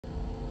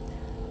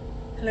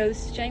Hello,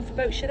 this is Jane for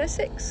Boatshed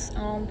Essex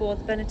on board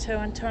the Beneteau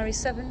Antares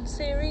 7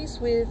 series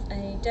with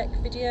a deck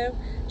video.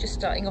 Just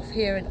starting off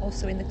here and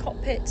also in the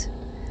cockpit.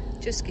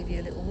 Just give you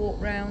a little walk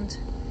round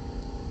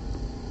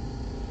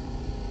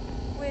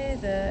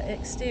with an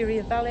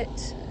exterior valet.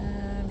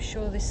 I'm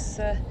sure this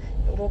it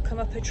will all come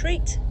up a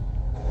treat.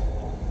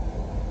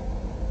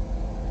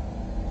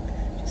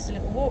 Just a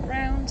little walk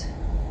round.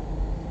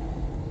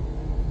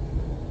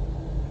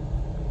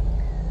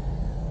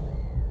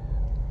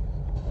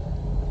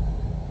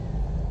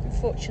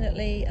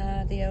 Unfortunately,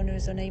 the owner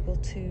is unable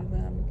to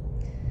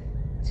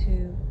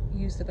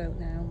use the boat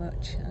now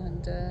much,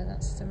 and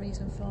that's the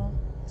reason for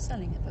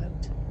selling a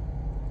boat.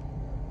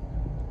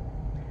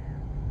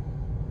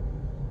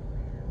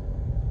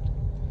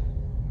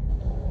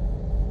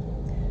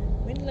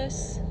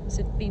 Windlass has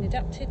been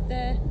adapted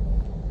there,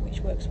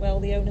 which works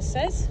well, the owner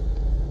says,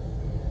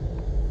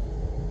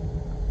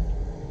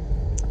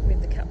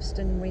 with the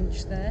capstan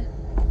winch there.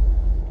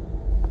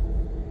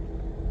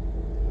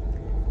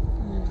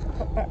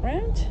 Pop back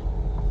round.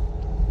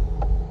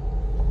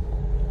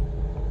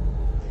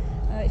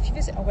 If you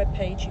visit our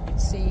webpage, you can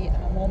see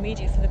more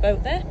media for the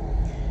boat there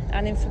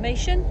and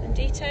information and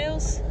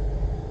details.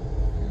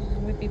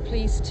 We'd be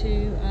pleased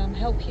to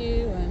help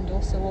you and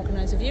also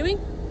organise a viewing.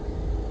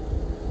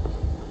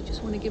 If you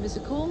just want to give us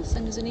a call,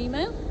 send us an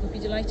email, we'd be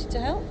delighted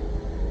to help.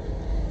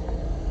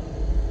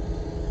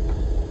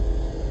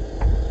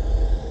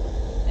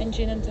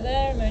 Engine under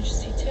there,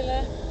 emergency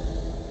tiller,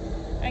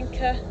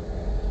 anchor.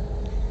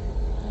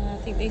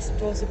 I think these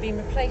doors have been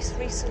replaced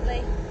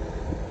recently.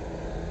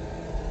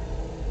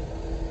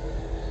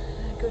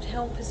 Good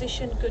helm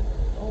position, good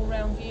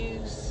all-round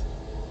views,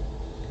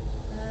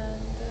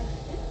 and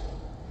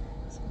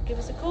so give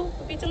us a call.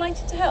 We'll be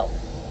delighted to help.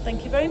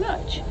 Thank you very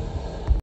much.